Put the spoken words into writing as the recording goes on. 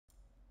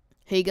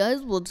Hey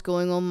guys, what's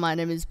going on? My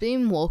name is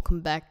Beam. Welcome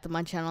back to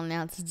my channel.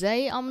 Now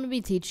today I'm going to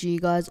be teaching you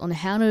guys on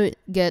how to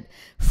get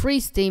free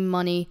Steam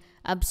money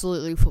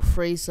absolutely for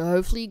free. So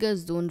hopefully you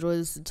guys do enjoy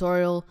this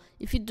tutorial.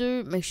 If you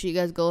do, make sure you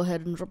guys go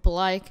ahead and drop a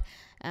like.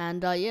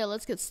 And yeah,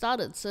 let's get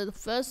started. So the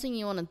first thing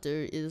you want to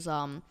do is you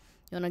want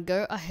to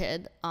go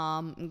ahead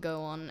and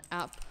go on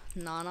app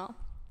Nana,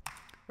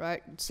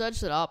 right?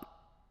 Search it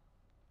up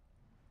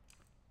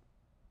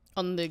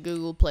on the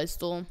Google Play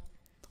Store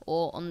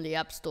or on the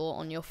App Store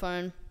on your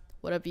phone,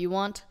 whatever you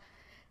want,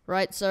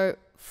 right? So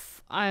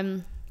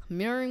I'm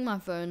mirroring my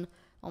phone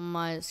on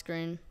my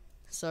screen,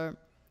 so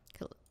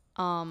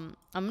I'm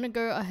gonna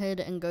go ahead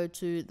and go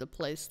to the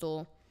Play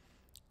Store,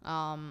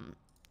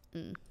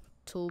 in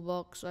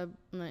Toolbox,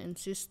 in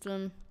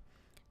System,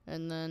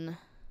 and then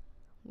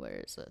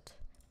where is it?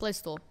 Play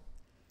Store.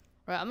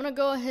 Right, I'm gonna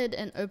go ahead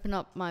and open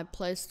up my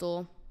Play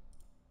Store.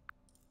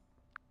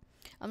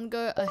 I'm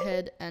gonna go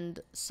ahead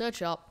and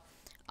search up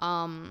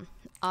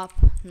App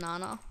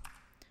Nana.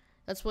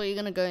 That's what you're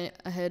gonna go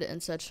ahead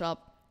and search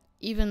up.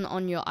 Even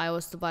on your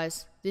iOS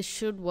device, this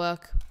should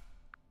work.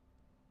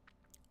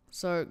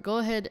 So go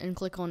ahead and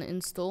click on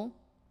install,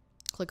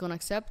 click on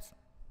accept.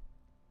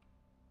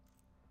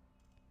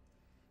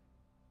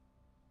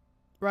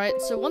 Right,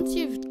 so once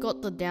you've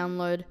got the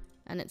download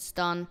and it's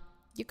done,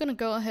 you're gonna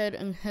go ahead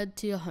and head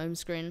to your home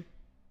screen.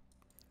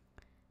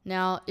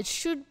 Now, it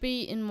should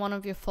be in one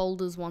of your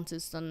folders once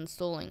it's done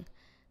installing.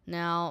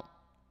 Now,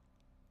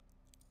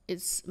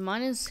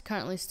 mine is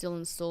currently still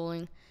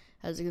installing,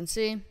 as you can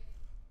see,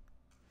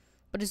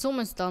 but it's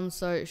almost done,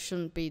 so it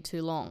shouldn't be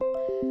too long.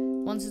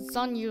 Once it's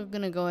done, you're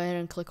gonna go ahead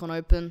and click on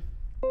open.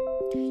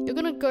 You're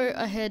gonna go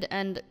ahead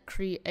and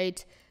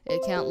create an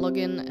account,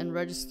 login, and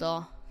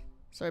register.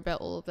 Sorry about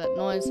all of that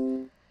noise,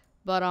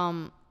 but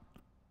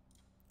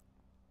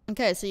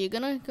okay, so you're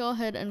gonna go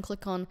ahead and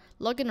click on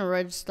login and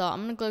register.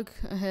 I'm gonna go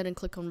ahead and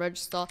click on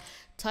register.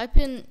 Type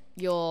in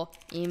your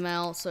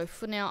email. So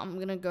for now, I'm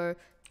gonna go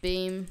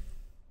Beam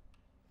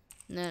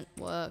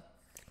Network.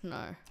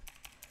 No,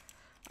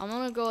 I'm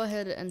gonna go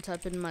ahead and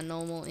type in my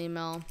normal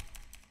email,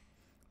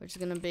 which is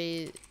gonna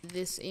be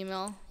this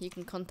email. You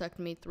can contact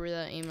me through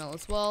that email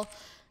as well.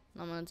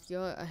 I'm gonna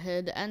go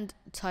ahead and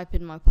type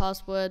in my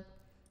password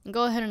and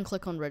go ahead and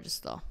click on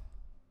register.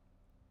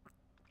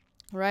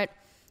 Right,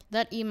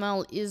 that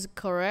email is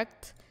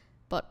correct,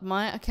 but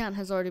my account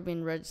has already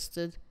been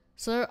registered,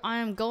 so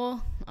I'm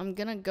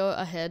gonna go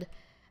ahead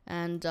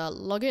and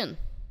log in.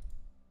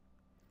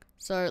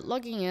 So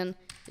logging in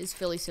is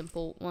fairly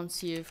simple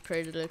once you've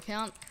created an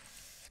account.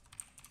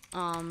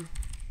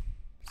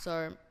 So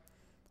I'm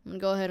gonna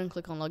go ahead and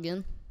click on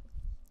login.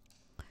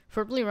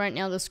 Probably right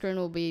now the screen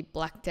will be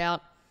blacked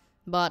out,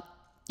 but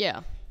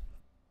yeah.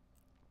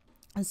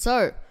 And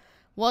so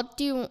what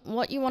you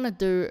want to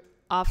do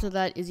after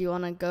that is you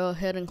want to go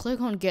ahead and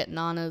click on Get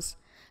Nanas,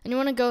 and you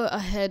want to go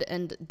ahead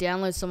and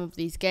download some of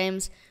these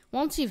games.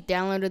 Once you've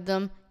downloaded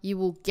them, you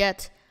will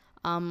get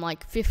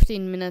like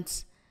 15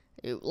 minutes.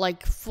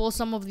 Like for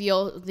some of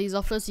these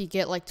offers, you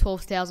get like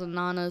 12,000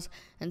 nanas,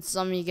 and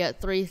some you get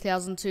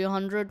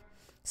 3,200.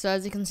 So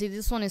as you can see,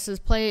 this one, it says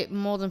play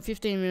more than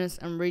 15 minutes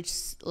and reach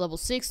level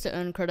 6 to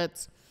earn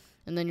credits,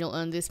 and then you'll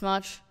earn this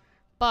much.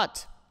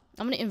 But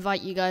I'm going to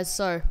invite you guys,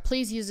 so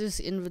please use this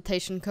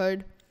invitation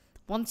code.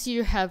 Once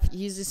you have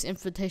used this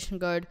invitation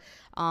code,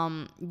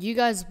 you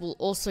guys will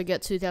also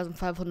get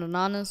 2,500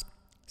 nanas.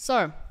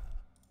 So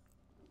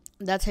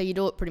that's how you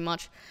do it pretty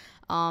much.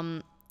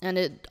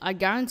 And I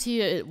guarantee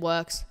you it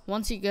works.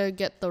 Once you go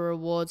get the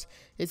rewards,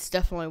 it's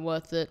definitely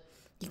worth it.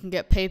 You can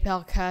get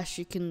PayPal cash,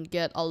 you can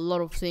get a lot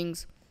of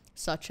things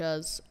such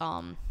as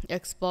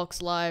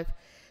Xbox Live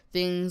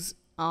things,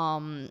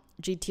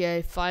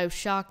 GTA 5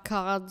 shark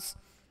cards,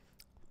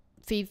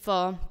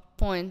 FIFA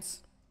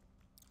points,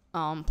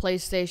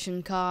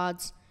 PlayStation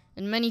cards,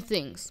 and many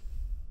things.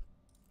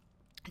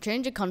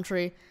 Change your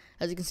country.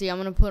 As you can see,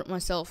 I'm going to put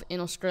myself in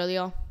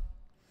Australia.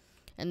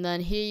 And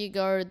then here you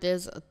go,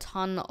 there's a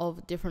ton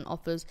of different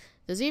offers.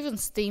 There's even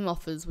Steam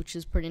offers, which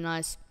is pretty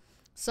nice.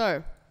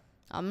 So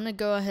I'm going to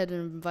go ahead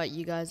and invite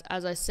you guys,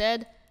 as I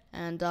said,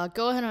 and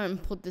go ahead and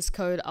input this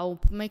code. I'll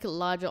make it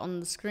larger on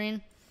the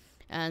screen.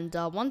 And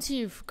once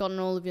you've gotten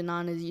all of your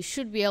nanas, you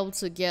should be able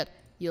to get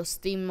your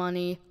Steam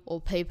money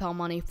or PayPal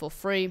money for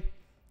free.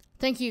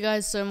 Thank you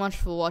guys so much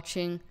for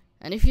watching.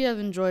 And if you have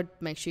enjoyed,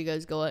 make sure you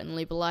guys go out and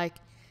leave a like.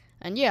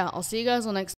 And yeah, I'll see you guys on next